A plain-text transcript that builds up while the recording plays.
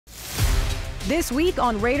This week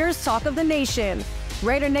on Raiders Talk of the Nation,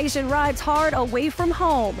 Raider Nation rides hard away from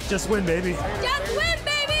home. Just win, baby. Just win,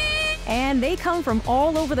 baby! And they come from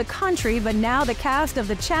all over the country, but now the cast of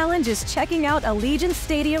The Challenge is checking out Allegiant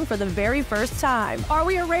Stadium for the very first time. Are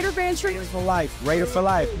we a Raider fan treat? Raider for life. Raider for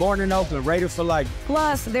life. Born in Oakland. Raider for life.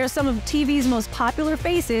 Plus, there's some of TV's most popular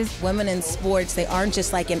faces. Women in sports, they aren't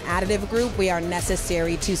just like an additive group. We are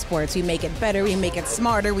necessary to sports. We make it better. We make it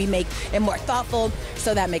smarter. We make it more thoughtful.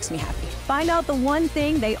 So that makes me happy. Find out the one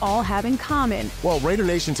thing they all have in common. Well, Raider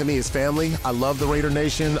Nation to me is family. I love the Raider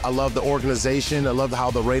Nation. I love the organization. I love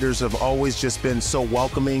how the Raiders have always just been so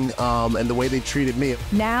welcoming and the way they treated me.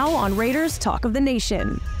 Now on Raiders Talk of the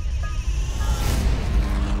Nation.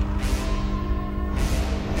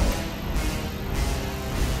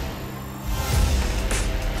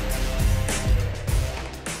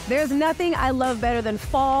 There's nothing I love better than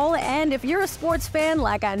fall, and if you're a sports fan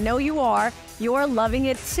like I know you are, you're loving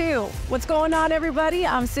it too. What's going on, everybody?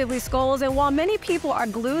 I'm Sibley Scoles, and while many people are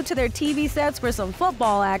glued to their TV sets for some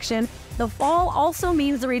football action, the fall also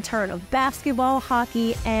means the return of basketball,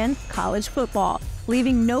 hockey, and college football,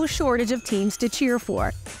 leaving no shortage of teams to cheer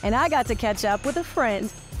for. And I got to catch up with a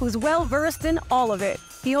friend who's well-versed in all of it.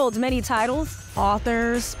 He holds many titles: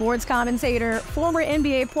 author, sports commentator, former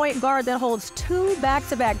NBA point guard that holds 2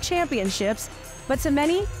 back-to-back championships, but to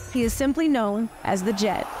many, he is simply known as the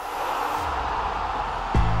Jet.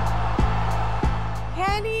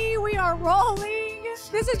 Kenny, we are rolling.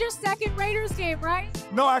 This is your second Raiders game, right?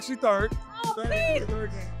 No, actually third. Oh, please.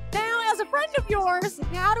 Third game. Now, as a friend of yours,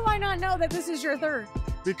 how do I not know that this is your third?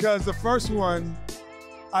 Because the first one,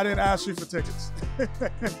 I didn't ask you for tickets.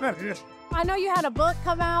 I know you had a book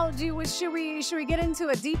come out. Should we get into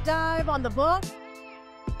a deep dive on the book?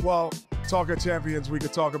 Well, Talk of Champions, we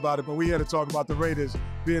could talk about it, but we had to talk about the Raiders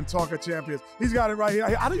being Talk of Champions. He's got it right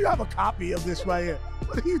here. How do you have a copy of this right here?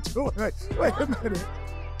 What are you doing? Wait a minute.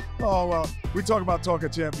 Oh, well, we talk about Talk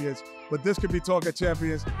of Champions, but this could be Talk of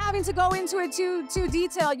Champions. Having to go into it too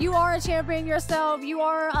detailed. You are a champion yourself. You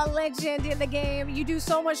are a legend in the game. You do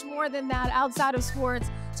so much more than that outside of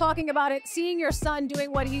sports. Talking about it, seeing your son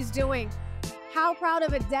doing what he's doing. How proud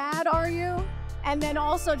of a dad are you? And then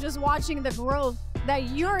also just watching the growth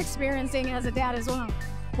that you're experiencing as a dad as well.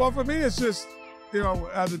 Well, for me, it's just,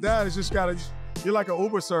 as a dad, it's just you're like an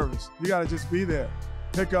Uber service. You gotta just be there.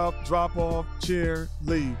 Pick up, drop off, cheer,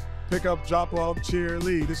 leave. Pick up, drop off, cheer,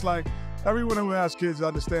 leave. It's like everyone who has kids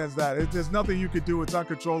understands that. There's nothing you can do. It's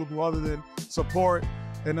uncontrollable other than support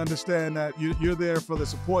and understand that you're there for the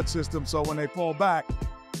support system. So when they fall back,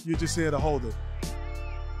 you're just here to hold it.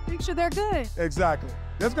 Make sure they're good. Exactly.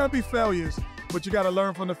 There's going to be failures, but you got to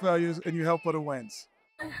learn from the failures and you help for the wins.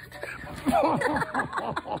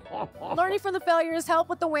 Learning from the failures, help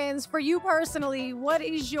with the wins. For you personally, what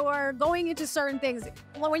is your going into certain things?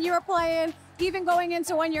 When you were playing, even going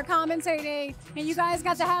into when you're commentating, and you guys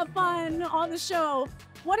got to have fun on the show,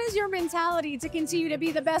 what is your mentality to continue to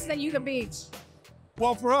be the best that you can be?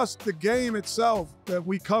 Well, for us, the game itself that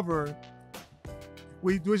we cover,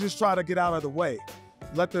 we just try to get out of the way.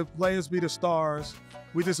 Let the players be the stars.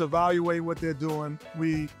 We just evaluate what they're doing.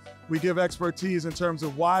 We give expertise in terms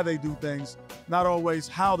of why they do things, not always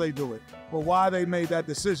how they do it, but why they made that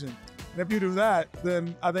decision. And if you do that,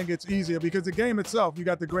 then I think it's easier because the game itself, you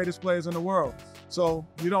got the greatest players in the world. So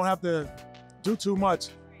you don't have to do too much,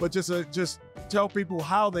 but just tell people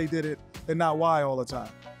how they did it and not why all the time.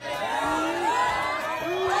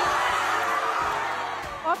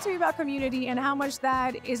 Talk to me about community and how much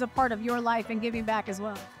that is a part of your life and giving back as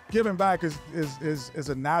well. Giving back is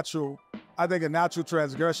a natural, I think a natural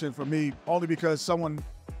transgression for me, only because someone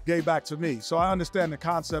gave back to me. So I understand the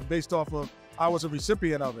concept based off of, I was a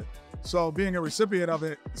recipient of it. So being a recipient of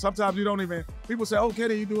it, sometimes you don't even, people say, oh,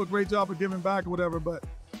 Kenny, you do a great job of giving back or whatever, but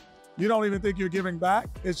you don't even think you're giving back.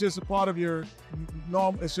 It's just a part of your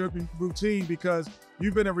normal, it's your routine because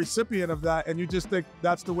you've been a recipient of that and you just think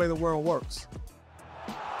that's the way the world works.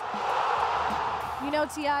 You know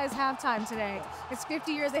T.I.'s halftime today. It's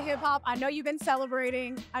 50 years of hip hop. I know you've been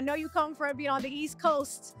celebrating. I know you come from being on the East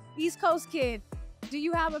Coast kid. Do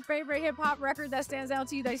you have a favorite hip hop record that stands out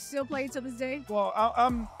to you that you still play to this day? Well,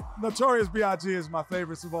 I'm Notorious B.I.G. is my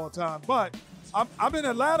favorites of all time, but I'm in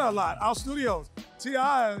Atlanta a lot, our studios.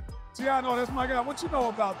 T.I., no, that's my guy. What you know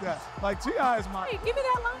about that? Like T.I. is my. Hey, give me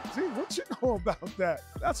that line. T, what you know about that?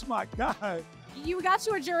 That's my guy. You got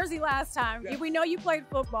you a jersey last time. Yeah. We know you played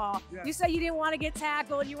football. Yeah. You said you didn't want to get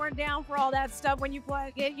tackled. You weren't down for all that stuff when you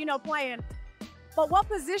playing. But what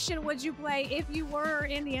position would you play if you were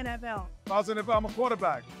in the NFL? I'm a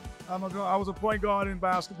quarterback. I was a point guard in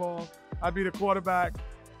basketball. I'd be the quarterback.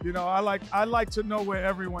 You know, I like to know where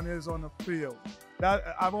everyone is on the field.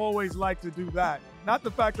 I've always liked to do that. Not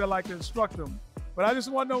the fact that I like to instruct them, but I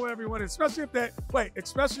just want to know where everyone is, especially if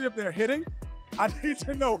they're hitting. I need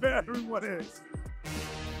to know where everyone is.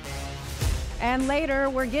 And later,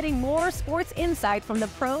 we're getting more sports insight from the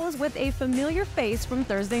pros with a familiar face from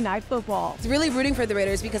Thursday Night Football. It's really rooting for the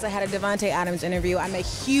Raiders because I had a Davante Adams interview. I'm a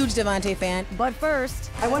huge Davante fan. But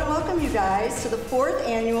first, I want to welcome you guys to the 4th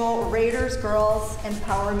annual Raiders Girls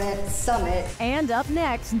Empowerment Summit. And up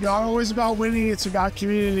next, it's not always about winning, it's about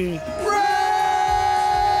community. Raiders!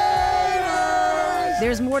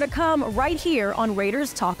 There's more to come right here on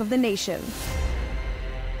Raiders Talk of the Nation.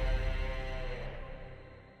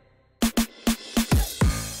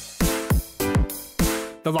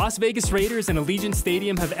 The Las Vegas Raiders and Allegiant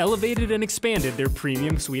Stadium have elevated and expanded their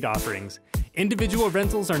premium suite offerings. Individual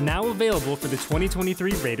rentals are now available for the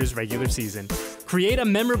 2023 Raiders regular season. Create a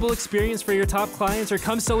memorable experience for your top clients or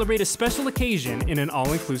come celebrate a special occasion in an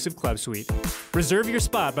all-inclusive club suite. Reserve your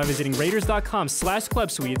spot by visiting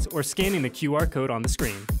raiders.com/club suites or scanning the QR code on the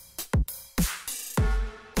screen.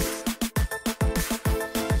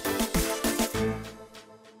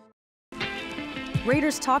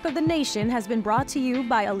 Raiders Talk of the Nation has been brought to you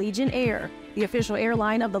by Allegiant Air, the official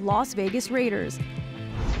airline of the Las Vegas Raiders.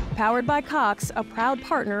 Powered by Cox, a proud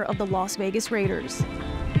partner of the Las Vegas Raiders.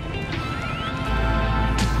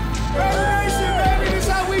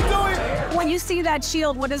 When you see that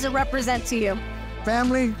shield, what does it represent to you?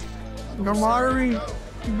 Family, camaraderie. You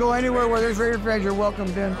can go anywhere where there's Raider fans, you're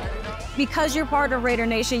welcomed in. Because you're part of Raider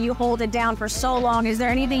Nation, you hold it down for so long. Is there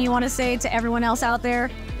anything you want to say to everyone else out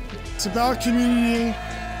there? It's about community.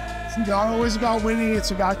 It's not always about winning, it's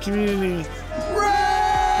about community. Raiders!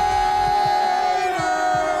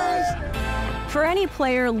 For any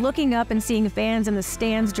player, looking up and seeing fans in the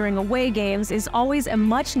stands during away games is always a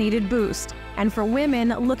much-needed boost. And for women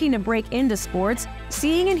looking to break into sports,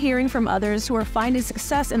 seeing and hearing from others who are finding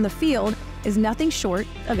success in the field is nothing short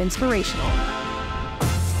of inspirational.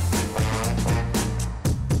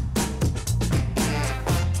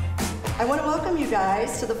 I want to welcome you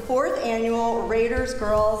guys to the 4th annual Raiders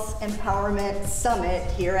Girls Empowerment Summit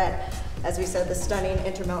here at, as we said, the stunning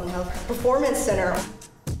Intermountain Health Performance Center.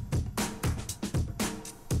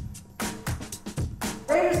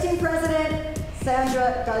 Raiders team president,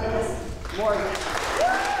 Sandra Douglas-Morgan.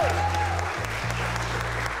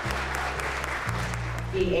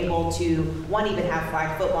 Being able to, one, even have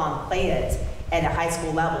flag football and play it at a high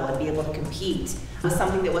school level and be able to compete was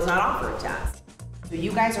something that was not offered to us. So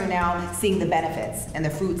you guys are now seeing the benefits and the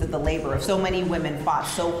fruits of the labor of so many women fought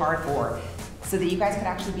so hard for, so that you guys could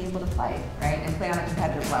actually be able to play, right, and play on a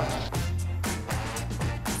competitive level.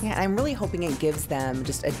 Yeah, I'm really hoping it gives them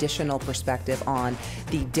just additional perspective on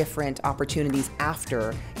the different opportunities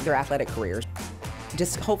after their athletic careers.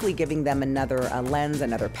 Just hopefully giving them another lens,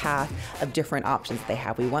 another path of different options that they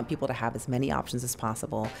have. We want people to have as many options as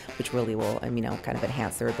possible, which really will, kind of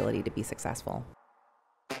enhance their ability to be successful.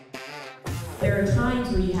 There are times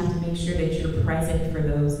where you have to make sure that you're present for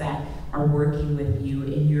those that are working with you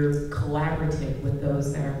and you're collaborative with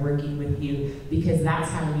those that are working with you, because that's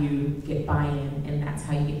how you get buy-in and that's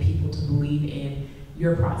how you get people to believe in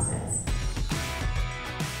your process.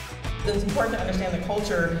 It's important to understand the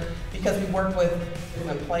culture because we work with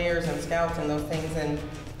different players and scouts and those things, and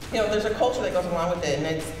there's a culture that goes along with it, and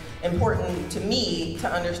it's important to me to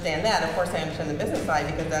understand that. Of course, I understand the business side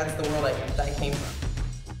because that's the world that I came from.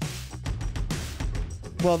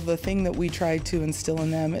 Well, the thing that we try to instill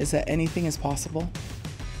in them is that anything is possible.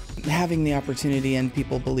 Having the opportunity and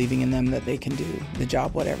people believing in them that they can do the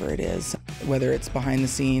job, whatever it is, whether it's behind the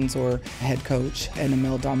scenes or head coach in a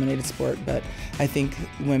male-dominated sport. But I think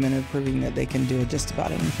women are proving that they can do just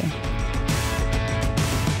about anything.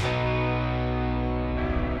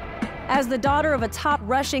 As the daughter of a top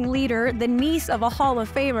rushing leader, the niece of a Hall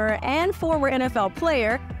of Famer, and former NFL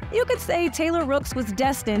player, you could say Taylor Rooks was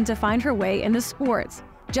destined to find her way into sports.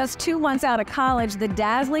 Just 2 months out of college, the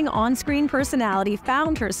dazzling on-screen personality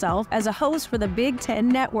found herself as a host for the Big Ten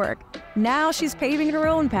Network. Now she's paving her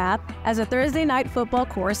own path as a Thursday Night Football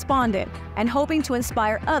correspondent and hoping to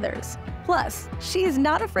inspire others. Plus, she is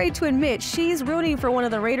not afraid to admit she's rooting for one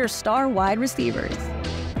of the Raiders' star wide receivers.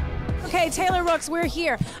 Okay, Taylor Rooks, we're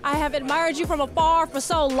here. I have admired you from afar for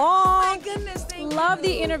so long. My goodness, thank you. Love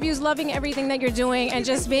the interviews, loving everything that you're doing, and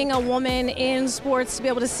just being a woman in sports to be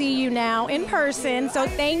able to see you now in person. So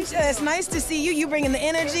thanks. It's nice to see you. You bringing the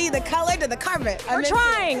energy, the color to the carpet. We're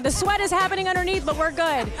trying. The sweat is happening underneath, but we're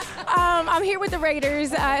good. I'm here with the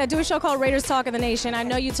Raiders. I do a show called Raiders Talk of the Nation. I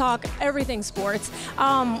know you talk everything sports.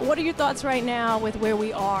 What are your thoughts right now with where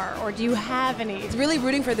we are, or do you have any? It's really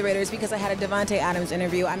rooting for the Raiders because I had a Davante Adams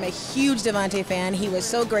interview. I'm a huge huge Devontae fan. He was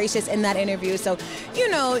so gracious in that interview. So, you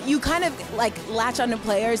know, you kind of like latch on to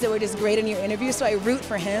players that were just great in your interview. So I root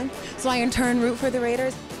for him. So I in turn root for the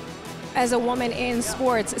Raiders. As a woman in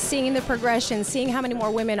sports, seeing the progression, seeing how many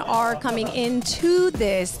more women are coming into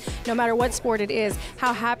this, no matter what sport it is,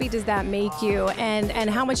 how happy does that make you? And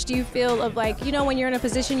how much do you feel of like, you know, when you're in a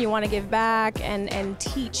position you want to give back and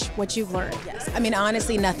teach what you've learned? Yes. I mean,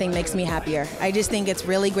 honestly, nothing makes me happier. I just think it's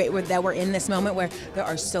really great that we're in this moment where there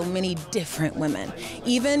are so many different women.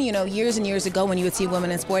 Even, you know, years and years ago when you would see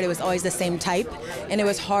women in sport, it was always the same type, and it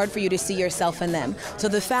was hard for you to see yourself in them. So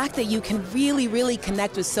the fact that you can really, really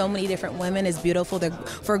connect with so many different women is beautiful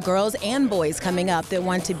for girls and boys coming up that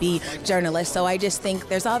want to be journalists. So I just think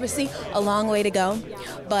there's obviously a long way to go,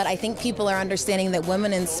 but I think people are understanding that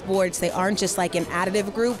women in sports, they aren't just like an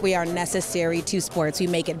additive group. We are necessary to sports. We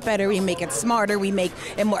make it better, we make it smarter, we make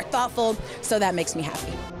it more thoughtful, so that makes me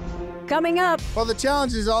happy. Coming up. Well, the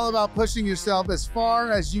challenge is all about pushing yourself as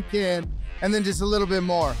far as you can and then just a little bit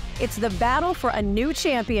more. It's the battle for a new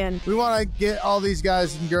champion. We want to get all these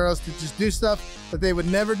guys and girls to just do stuff that they would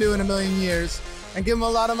never do in a million years and give them a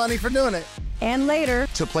lot of money for doing it. And later,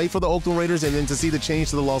 to play for the Oakland Raiders and then to see the change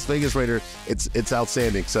to the Las Vegas Raiders, it's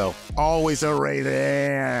outstanding. So always a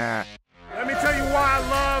Raider. Let me tell you why I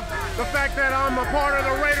love the fact that I'm a part of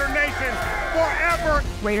the Raider Nation forever.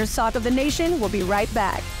 Raiders Talk of the Nation will be right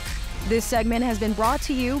back. This segment has been brought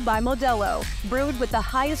to you by Modelo, brewed with the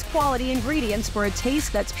highest quality ingredients for a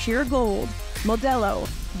taste that's pure gold. Modelo,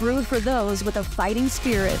 brewed for those with a fighting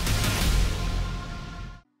spirit.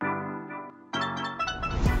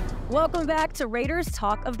 Welcome back to Raiders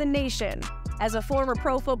Talk of the Nation. As a former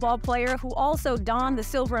pro football player who also donned the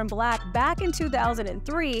silver and black back in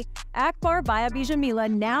 2003, Akbar Gbajabiamila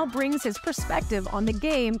now brings his perspective on the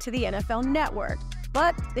game to the NFL Network.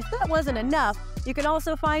 But if that wasn't enough, you can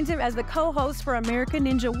also find him as the co-host for American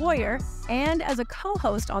Ninja Warrior and as a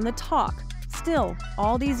co-host on The Talk. Still,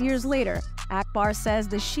 all these years later, Akbar says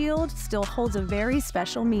the Shield still holds a very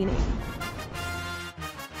special meaning.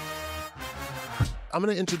 I'm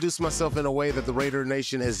going to introduce myself in a way that the Raider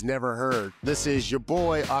Nation has never heard. This is your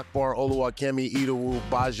boy, Akbar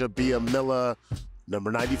Gbajabiamila, number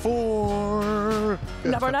 94.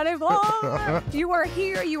 Number 94. You are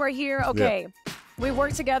here. Okay. Yeah. We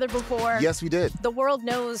worked together before. Yes, we did. The world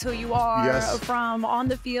knows who you are from on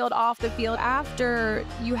the field, off the field. After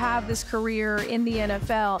you have this career in the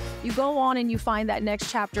NFL, you go on and you find that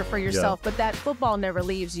next chapter for yourself. But that football never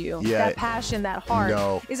leaves you. That passion, that heart.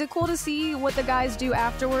 No. Is it cool to see what the guys do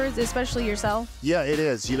afterwards, especially yourself? Yeah, it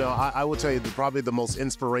is. You know, I will tell you probably the most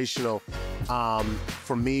inspirational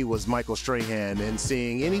for me was Michael Strahan, and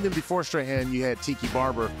seeing, and even before Strahan, you had Tiki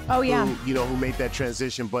Barber. Oh, yeah. Who made that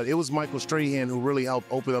transition. But it was Michael Strahan who really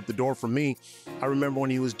helped open up the door for me. I remember when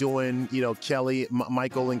he was doing, Kelly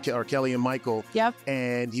and Michael. Yep.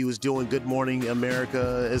 And he was doing Good Morning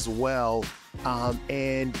America as well.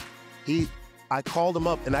 And I called him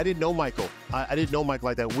up, and I didn't know Michael. I didn't know Michael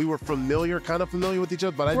like that. We were kind of familiar with each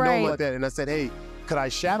other, but I didn't know him like that. And I said, hey, could I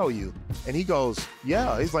shadow you? And he goes,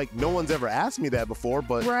 yeah. He's like, no one's ever asked me that before,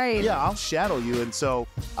 but yeah, I'll shadow you. And so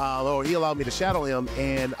he allowed me to shadow him,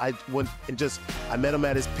 and I went and I met him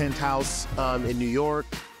at his penthouse in New York,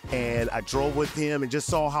 and I drove with him and just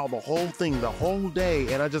saw how the whole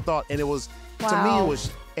day, and I just thought, and it was, to me, it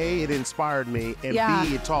was, A, it inspired me, and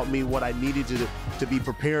B, it taught me what I needed to be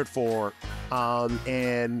prepared for.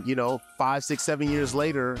 And 5, 6, 7 years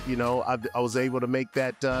later, I was able to make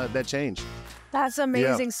that change. That's an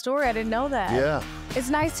amazing story. I didn't know that. Yeah. It's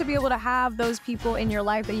nice to be able to have those people in your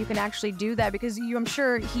life that you can actually do that, because I'm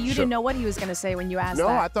sure you didn't know what he was going to say when you asked that. No,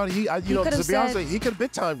 I thought to be honest, he could have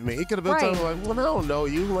big timed me. He could have been timed like, well, I don't know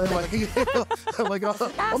you. I'm not,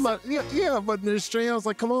 but Mr. Stray, I was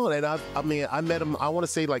like, come on. And I met him, I want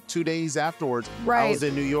to say like 2 days afterwards. Right. I was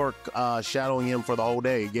in New York shadowing him for the whole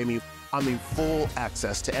day. It gave me, full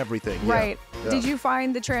access to everything. Right. Yeah. Did you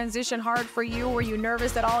find the transition hard for you? Were you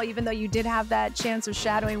nervous at all, even though you did have that chance of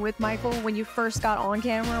shadowing with Michael when you first got on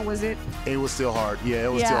camera? Was it? It was still hard. Yeah,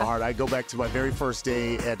 it was still hard. I go back to my very first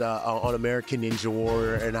day on American Ninja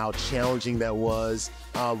Warrior and how challenging that was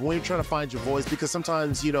when you're trying to find your voice, because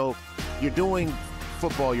sometimes, you're doing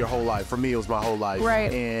football your whole life. For me, it was my whole life.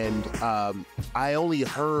 Right. And I only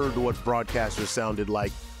heard what broadcasters sounded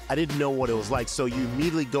like. I didn't know what it was like. So you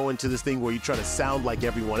immediately go into this thing where you try to sound like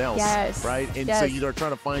everyone else. Yes. Right? And so you're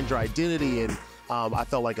trying to find your identity, and I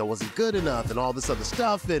felt like I wasn't good enough and all this other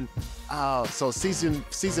stuff. And So season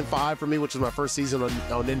 5 for me, which was my first season on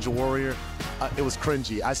Ninja Warrior, it was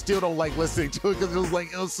cringy. I still don't like listening to it because it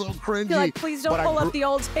was so cringy. You're like, please don't pull up the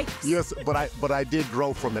old tapes. Yes, but I did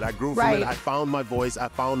grow from it. I grew from it. I found my voice. I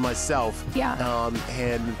found myself. Yeah.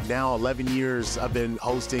 And now 11 years I've been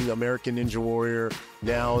hosting American Ninja Warrior.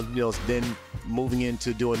 Now, then moving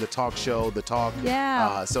into doing the talk show, The Talk.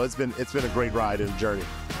 Yeah. So it's been a great ride and journey.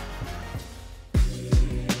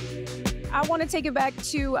 I want to take it back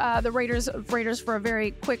to the Raiders for a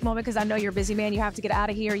very quick moment because I know you're a busy man. You have to get out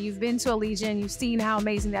of here. You've been to Allegiant. You've seen how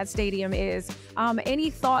amazing that stadium is. Any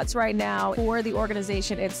thoughts right now for the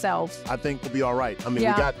organization itself? I think we'll be all right. I mean, we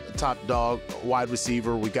got top dog, wide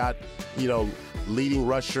receiver. We got, leading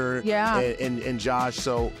rusher and Josh.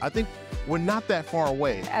 So I think we're not that far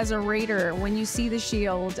away. As a Raider, when you see the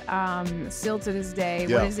shield, still to this day,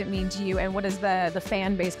 what does it mean to you? And what is the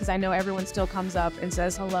fan base? Because I know everyone still comes up and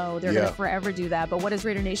says hello. They're going to forever do that. But what does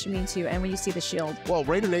Raider Nation mean to you? And when you see the shield? Well,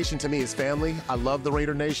 Raider Nation to me is family. I love the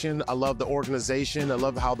Raider Nation. I love the organization. I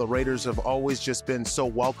love how the Raiders have always just been so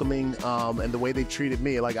welcoming and the way they've treated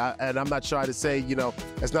me. And I'm not shy to say,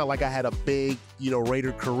 it's not like I had a big,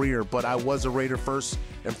 Raider career, but I was a Raider first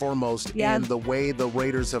and foremost. And the way the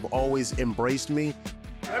Raiders have always embraced me.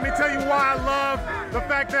 Let me tell you why I love the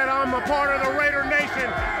fact that I'm a part of the Raider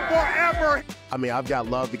Nation forever. I mean, I've got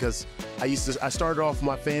love because I started off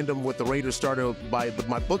my fandom with the Raiders started by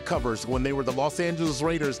my book covers when they were the Los Angeles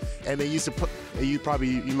Raiders, and they used to put, you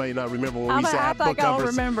might not remember when we used to have book covers.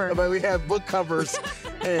 Remember. But we had book covers,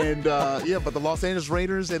 and but the Los Angeles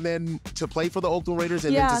Raiders, and then to play for the Oakland Raiders,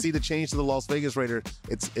 and then to see the change to the Las Vegas Raiders,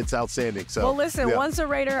 it's outstanding. So, well, listen, once a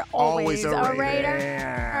Raider, always a Raider.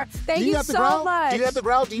 Yeah. Thank you so much. Do you have the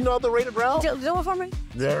growl? Do you know the Raider growl? Do it for me.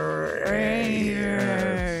 The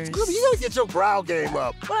Raiders. You gotta get your growl game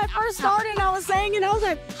up. When I first started, I was saying, I was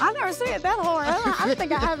like, I never say it that hard. I don't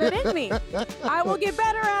think I have it in me. I will get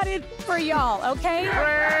better at it for y'all, okay?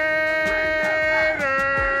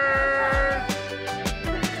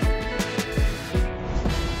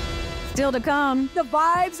 Still to come, the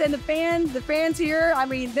vibes and the fans here. I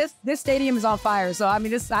mean, this stadium is on fire. So, I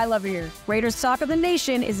mean, I love it here. Raiders Talk of the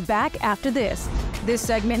Nation is back after this. This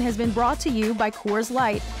segment has been brought to you by Coors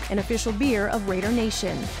Light, an official beer of Raider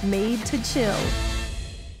Nation, made to chill.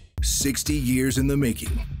 60 years in the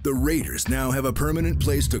making, the Raiders now have a permanent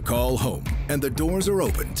place to call home, and the doors are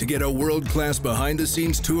open to get a world-class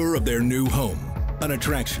behind-the-scenes tour of their new home. An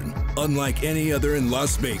attraction unlike any other in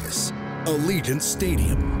Las Vegas, Allegiant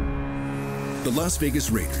Stadium. The Las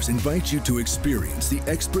Vegas Raiders invite you to experience the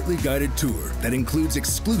expertly guided tour that includes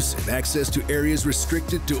exclusive access to areas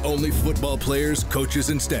restricted to only football players,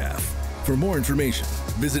 coaches, and staff. For more information,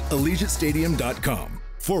 visit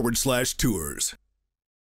AllegiantStadium.com/tours.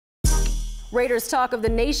 Raiders Talk of the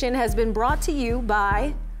Nation has been brought to you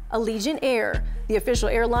by Allegiant Air, the official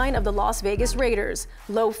airline of the Las Vegas Raiders.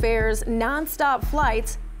 Low fares, non-stop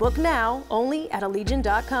flights. Book now only at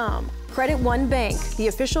Allegiant.com. Credit One Bank, the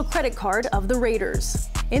official credit card of the Raiders.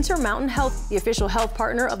 Intermountain Health, the official health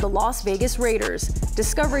partner of the Las Vegas Raiders.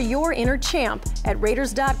 Discover your inner champ at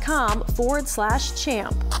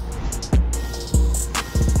Raiders.com/champ.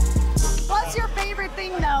 What's your favorite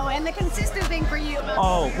thing, though, and the consistent thing for you?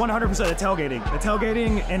 Oh, 100% the tailgating. The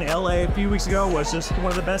tailgating in LA a few weeks ago was just one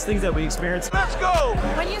of the best things that we experienced. Let's go!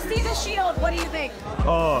 When you see the shield, what do you think?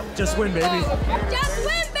 Oh, just win, baby. Just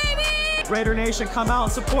win, baby! Raider Nation, come out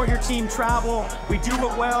and support your team. Travel. We do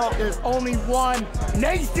it well. There's only one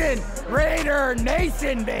nation. Raider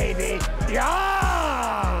Nation, baby.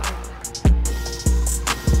 Yeah!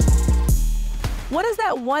 What is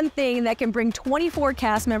that one thing that can bring 24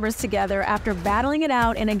 cast members together after battling it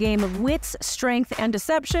out in a game of wits, strength, and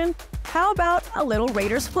deception? How about a little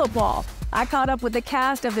Raiders football? I caught up with the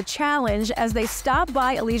cast of The Challenge as they stopped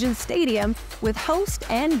by Allegiant Stadium with host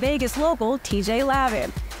and Vegas local TJ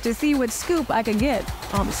Lavin to see what scoop I could get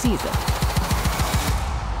on the season.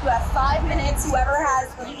 You have 5 minutes. Whoever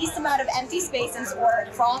has the least amount of empty spaces or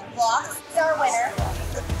cross blocks is our winner.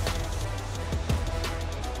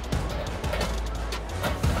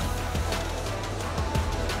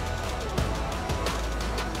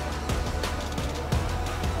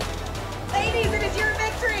 Ladies, it is your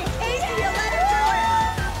victory. Casey, you let her do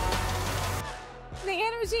it. The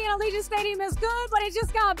energy in Allegiant Stadium is good, but it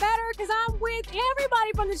just got better because I'm with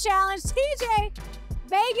everybody from The Challenge. TJ,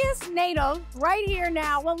 Vegas native, right here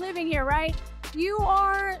now. Well, living here, right? You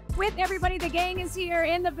are with everybody. The gang is here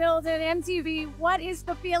in the building, MTV. What is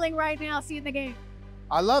the feeling right now seeing the game?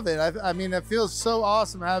 I love it. I mean, it feels so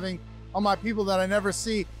awesome having all my people that I never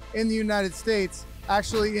see in the United States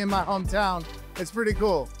actually in my hometown. It's pretty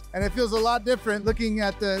cool. And it feels a lot different looking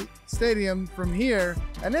at the stadium from here,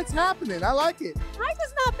 and it's happening. I like it. Hype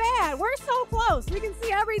is not bad. We're so close. We can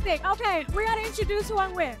see everything. Okay, we got to introduce who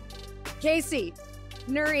I'm with. Casey.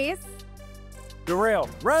 Nerys. Darrell.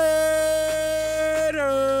 Raiders!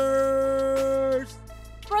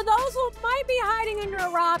 For those who might be hiding under a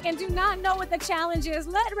rock and do not know what the challenge is,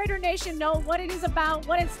 let Raider Nation know what it is about,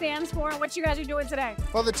 what it stands for, and what you guys are doing today.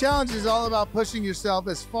 Well, the challenge is all about pushing yourself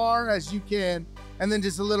as far as you can and then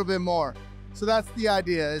just a little bit more. So that's the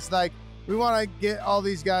idea. It's like we want to get all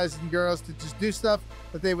these guys and girls to just do stuff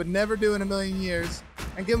that they would never do in a million years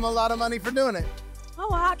and give them a lot of money for doing it. Oh,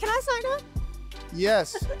 wow. Can I sign up?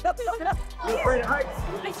 Yes. You're afraid of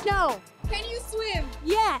heights? No. Can you swim?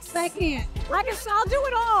 Yes. I can. I'll do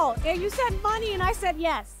it all. And you said money, and I said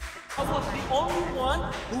yes. I was the only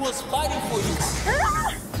one who was fighting for you.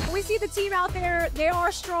 We see the team out there. They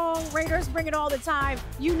are strong. Raiders bring it all the time.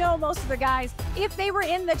 You know most of the guys. If they were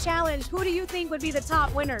in the challenge, who do you think would be the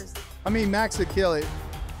top winners? I mean, Max would kill it.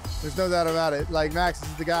 There's no doubt about it. Like, Max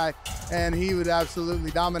is the guy, and he would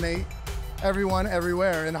absolutely dominate everyone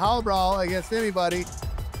everywhere. And Hall Brawl against anybody,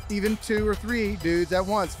 even 2 or 3 dudes at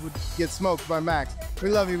once would get smoked by Max. We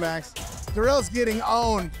love you, Max. Darrell's getting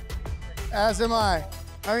owned, as am I.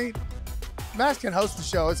 I mean, Max can host the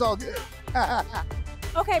show. It's all good.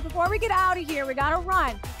 Okay, before we get out of here, we gotta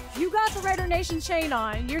run. You got the Raider Nation chain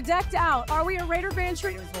on. You're decked out. Are we a Raider band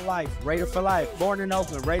tree? Raider for life. Raider for life. Born in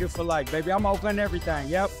Oakland. Raider for life, baby. I'm Oakland everything.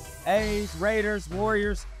 Yep. A's, Raiders,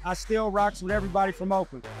 Warriors. I still rocks with everybody from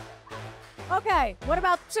Oakland. Okay, what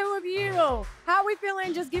about the 2 of you? How are we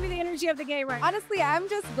feeling? Just give me the energy of the game right now. Honestly, I'm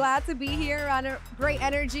just glad to be here on a great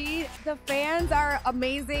energy. The fans are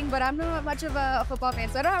amazing, but I'm not much of a football fan,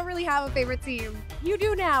 so I don't really have a favorite team. You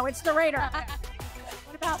do now. It's the Raider.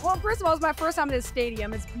 Well, first of all, it's my first time in this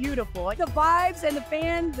stadium. It's beautiful. The vibes and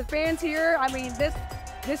the fans here, I mean, this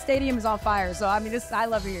stadium is on fire. So, I mean, I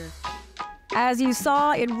love it here. As you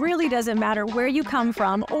saw, it really doesn't matter where you come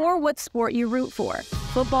from or what sport you root for.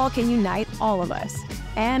 Football can unite all of us.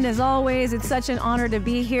 And as always, it's such an honor to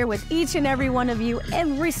be here with each and every one of you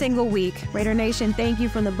every single week. Raider Nation, thank you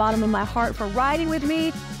from the bottom of my heart for riding with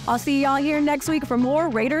me. I'll see y'all here next week for more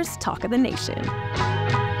Raiders Talk of the Nation.